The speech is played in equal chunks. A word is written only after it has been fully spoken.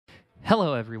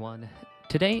Hello everyone.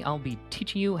 Today I'll be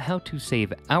teaching you how to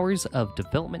save hours of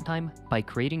development time by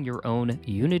creating your own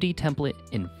Unity template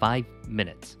in 5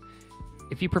 minutes.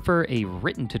 If you prefer a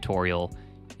written tutorial,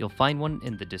 you'll find one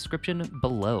in the description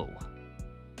below.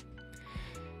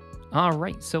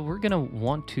 Alright, so we're going to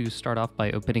want to start off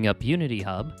by opening up Unity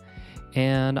Hub.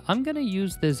 And I'm going to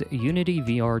use this Unity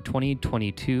VR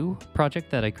 2022 project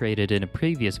that I created in a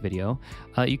previous video.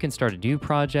 You can start a new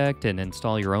project and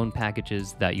install your own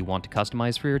packages that you want to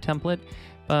customize for your template.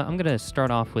 But I'm going to start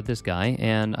off with this guy,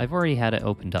 and I've already had it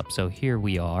opened up, so here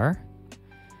we are.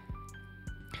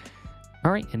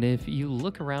 Alright, and if you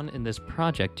look around in this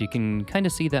project, you can kind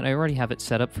of see that I already have it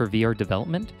set up for VR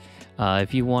development.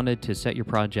 If you wanted to set your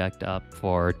project up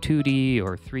for 2D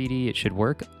or 3D, it should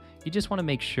work. You just want to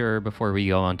make sure before we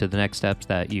go on to the next steps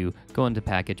that you go into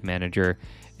Package Manager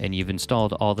and you've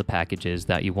installed all the packages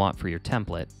that you want for your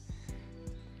template.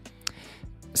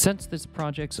 Since this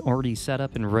project's already set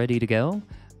up and ready to go,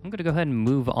 I'm going to go ahead and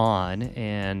move on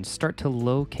and start to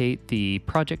locate the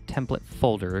project template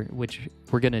folder, which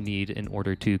we're going to need in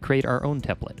order to create our own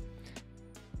template.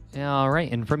 All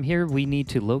right, and from here we need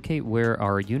to locate where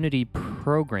our Unity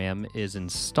program is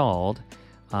installed.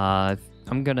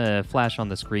 I'm going to flash on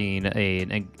the screen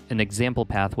an example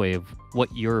pathway of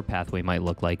what your pathway might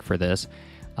look like for this.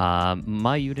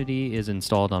 My Unity is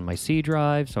installed on my C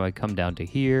drive, so I come down to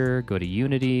here, go to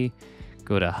Unity,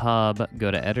 go to Hub, go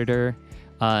to Editor.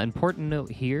 Important note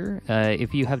here,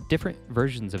 if you have different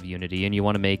versions of Unity and you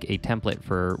want to make a template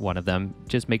for one of them,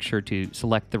 just make sure to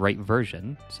select the right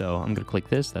version. So I'm going to click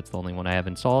this, that's the only one I have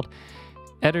installed.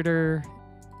 Editor,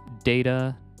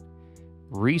 Data,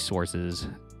 Resources,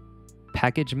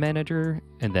 Package Manager,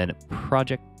 and then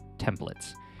Project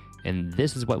Templates. And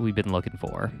this is what we've been looking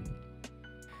for.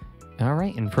 All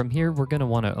right, and from here, we're going to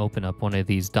want to open up one of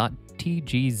these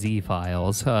 .tgz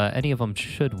files. Any of them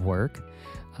should work.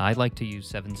 I like to use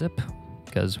 7-zip,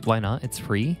 because why not? It's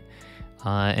free.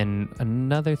 And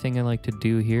another thing I like to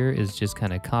do here is just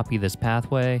kind of copy this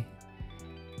pathway,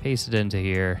 paste it into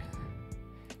here,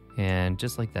 and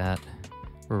just like that,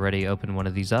 we're ready to open one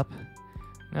of these up.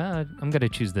 I'm going to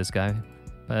choose this guy,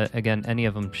 but again, any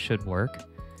of them should work.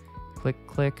 Click,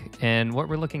 click, and what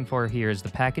we're looking for here is the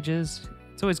packages.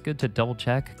 It's always good to double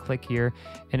check, click here,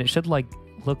 and it should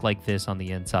look like this on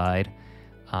the inside,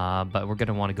 but we're going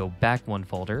to want to go back one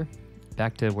folder,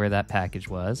 back to where that package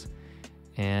was,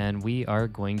 and we are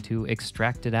going to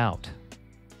extract it out.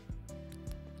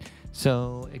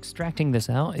 So extracting this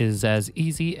out is as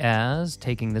easy as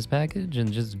taking this package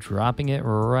and just dropping it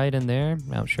right in there.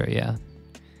 I'll show you.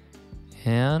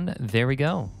 And there we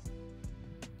go.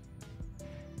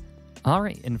 All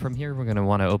right, and from here, we're going to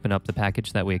want to open up the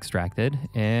package that we extracted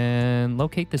and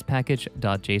locate this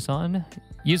package.json.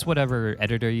 Use whatever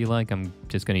editor you like. I'm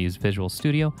just going to use Visual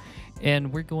Studio.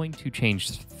 And we're going to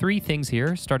change 3 things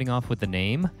here, starting off with the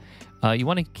name. You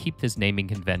want to keep this naming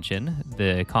convention,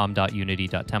 the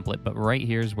com.unity.template, but right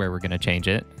here is where we're going to change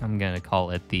it. I'm going to call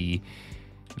it the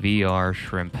VR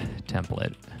Shrimp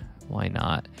template. Why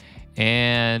not?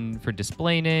 And for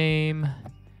display name,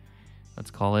 let's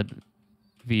call it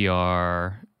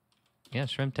VR,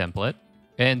 Shrimp template.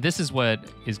 And this is what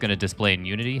is going to display in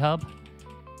Unity Hub.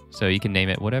 So you can name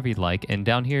it whatever you'd like. And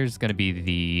down here is going to be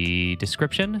the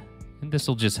description. And this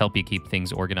will just help you keep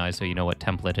things organized so you know what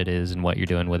template it is and what you're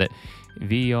doing with it.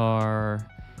 VR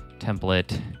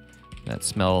template that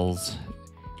smells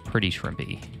pretty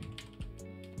shrimpy.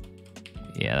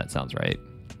 Yeah, that sounds right.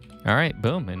 All right,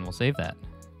 boom, and we'll save that.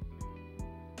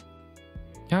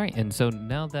 All right, and so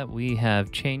now that we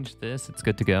have changed this, it's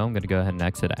good to go. I'm going to go ahead and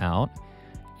exit out.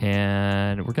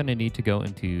 And we're going to need to go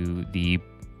into the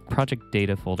project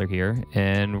data folder here.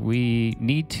 And we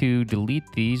need to delete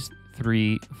these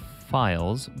 3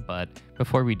 files. But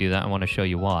before we do that, I want to show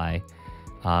you why.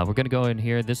 We're going to go in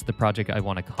here. This is the project I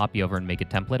want to copy over and make a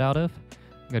template out of.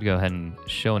 I'm going to go ahead and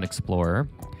show an Explorer.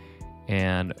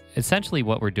 And essentially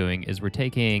what we're doing is we're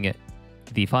taking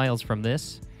the files from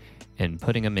this and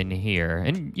putting them in here.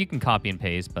 And you can copy and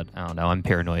paste, but I don't know, I'm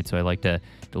paranoid, so I like to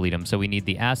delete them. So we need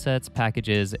the assets,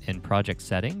 packages, and project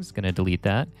settings. Going to delete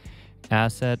that.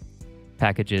 Asset,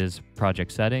 packages,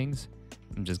 project settings.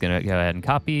 I'm just going to go ahead and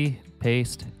copy,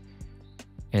 paste,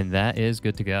 and that is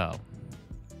good to go.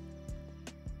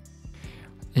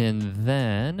 And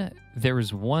then there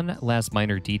is one last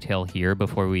minor detail here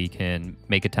before we can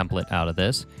make a template out of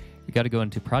this. We got to go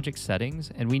into project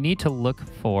settings, and we need to look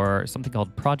for something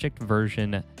called project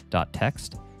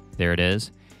version.txt. There it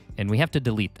is. And we have to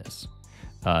delete this.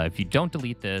 If you don't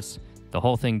delete this, the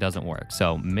whole thing doesn't work.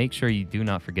 So make sure you do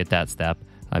not forget that step.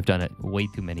 I've done it way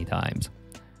too many times.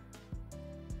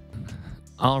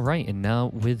 All right, and now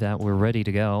with that, we're ready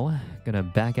to go. Gonna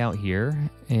back out here,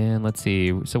 and let's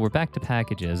see. So we're back to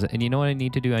packages, and you know what I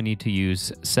need to do? I need to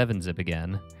use 7-zip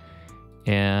again.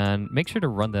 And make sure to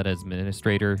run that as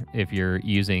administrator if you're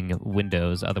using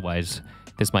Windows. Otherwise,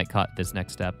 this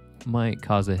next step might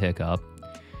cause a hiccup.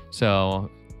 So,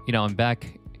 you know, I'm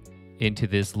back into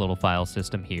this little file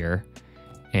system here,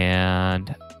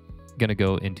 and gonna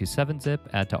go into 7-zip,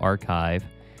 add to archive,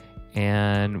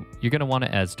 and you're gonna want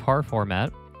it as tar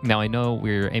format. Now I know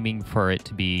we're aiming for it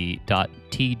to be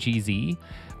 .tgz.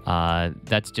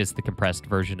 That's just the compressed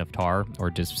version of tar, or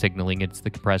just signaling it's the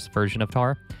compressed version of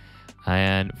tar.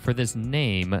 And for this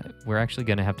name, we're actually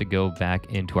gonna have to go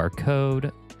back into our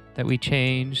code that we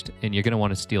changed, and you're gonna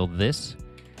wanna steal this.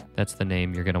 That's the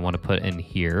name you're gonna wanna put in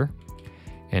here.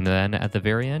 And then at the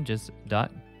very end, just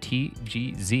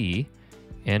 .tgz,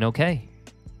 and okay.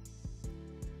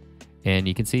 And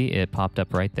you can see it popped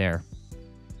up right there.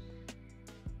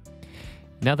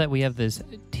 Now that we have this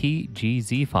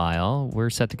TGZ file, we're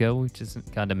set to go. We just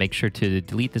got to make sure to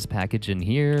delete this package in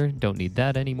here. Don't need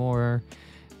that anymore.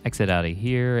 Exit out of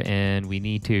here, and we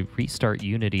need to restart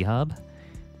Unity Hub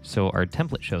so our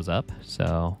template shows up.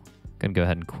 So I'm going to go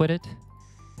ahead and quit it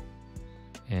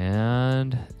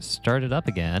and start it up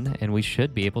again, and we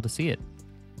should be able to see it.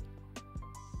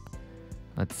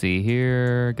 Let's see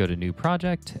here, go to new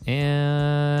project,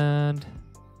 and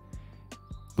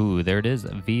ooh, there it is,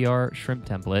 VR shrimp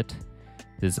template.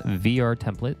 This VR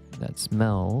template that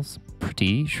smells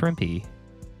pretty shrimpy.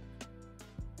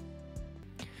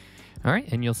 All right,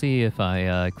 and you'll see if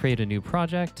I create a new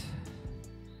project.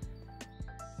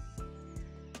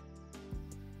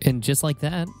 And just like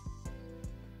that,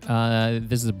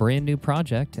 this is a brand new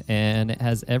project, and it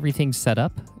has everything set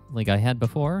up like I had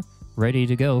before, ready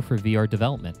to go for VR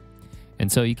development.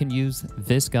 And so you can use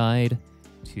this guide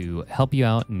to help you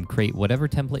out and create whatever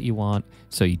template you want,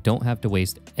 so you don't have to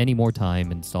waste any more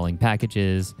time installing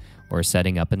packages or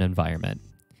setting up an environment.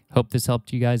 Hope this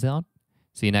helped you guys out.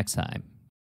 See you next time.